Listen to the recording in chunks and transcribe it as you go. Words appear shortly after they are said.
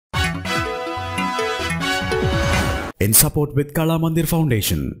in support with Kala Mandir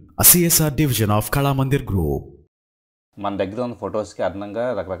Foundation, a CSR division of Kala Mandir Group. మన దగ్గర ఉన్న ఫొటోస్కి అదనంగా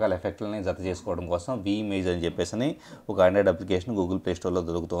రకరకాల ఎఫెక్ట్లని జత చేసుకోవడం కోసం వి ఇమేజ్ అని చెప్పేసి ఒక ఆండ్రాయిడ్ అప్లికేషన్ గూగుల్ ప్లే స్టోర్లో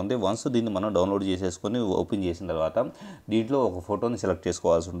దొరుకుతుంది. వన్స్ దీన్ని మనం డౌన్లోడ్ చేసేసుకొని ఓపెన్ చేసిన తర్వాత దీంట్లో ఒక ఫోటోని సెలెక్ట్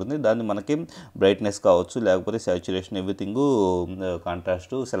చేసుకోవాల్సి ఉంటుంది. దాన్ని మనకి బ్రైట్నెస్ కావచ్చు, లేకపోతే సాచురేషన్, ఎవ్రీథింగ్,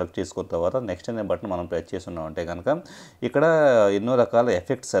 కాంట్రాస్ట్ సెలెక్ట్ చేసుకున్న తర్వాత నెక్స్ట్ అనే బటన్ మనం ప్రెస్ చేస్తున్నామంటే కనుక ఇక్కడ ఎన్నో రకాల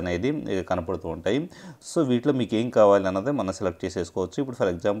ఎఫెక్ట్స్ అనేది కనపడుతూ ఉంటాయి. సో వీటిలో మీకు ఏం కావాలి అన్నది మనం సెలెక్ట్ చేసేసుకోవచ్చు. ఇప్పుడు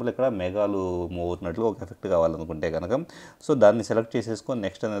ఫర్ ఎగ్జాంపుల్ ఇక్కడ మేఘాలు మూవ్ అవుతున్నట్లు ఒక ఎఫెక్ట్ కావాలనుకుంటే కనుక సో దాన్ని సెలెక్ట్ చేసేసుకొని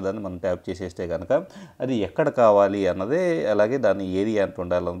నెక్స్ట్ అనే దాన్ని మనం ట్యాప్ చేసేస్తే కనుక అది ఎక్కడ కావాలి అన్నదే, అలాగే దాని ఏరియా ఎంత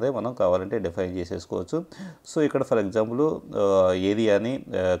ఉండాలన్నదే మనం కావాలంటే డిఫైన్ చేసేసుకోవచ్చు. సో ఇక్కడ ఫర్ ఎగ్జాంపుల్ ఏరియాని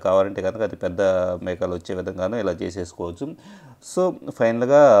కావాలంటే కనుక అది పెద్ద మేఘాలు వచ్చే విధంగానూ ఇలా చేసేసుకోవచ్చు. సో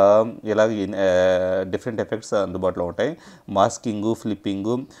ఫైనల్గా ఇలాగ డిఫరెంట్ ఎఫెక్ట్స్ అందుబాటులో ఉంటాయి. మాస్కింగు,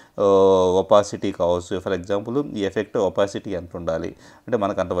 ఫ్లిప్పింగు, ఒపాసిటీ కావచ్చు. ఫర్ ఎగ్జాంపుల్ ఈ ఎఫెక్ట్ ఒపాసిటీ ఎంత ఉండాలి అంటే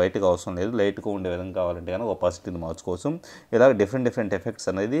మనకు అంత వైట్గా అవసరం లేదు, లైట్గా ఉండే విధంగా కావాలంటే కనుక ఒపాసిటీని మార్చుకోవచ్చు. ఇలా డిఫరెంట్ ఎఫెక్ట్స్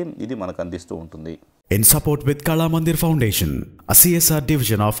అనేది ఇది మనకు అందిస్తూ ఉంటుంది. In support with Kala Mandir Foundation, a CSR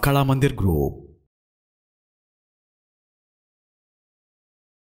division of Kala Mandir Group.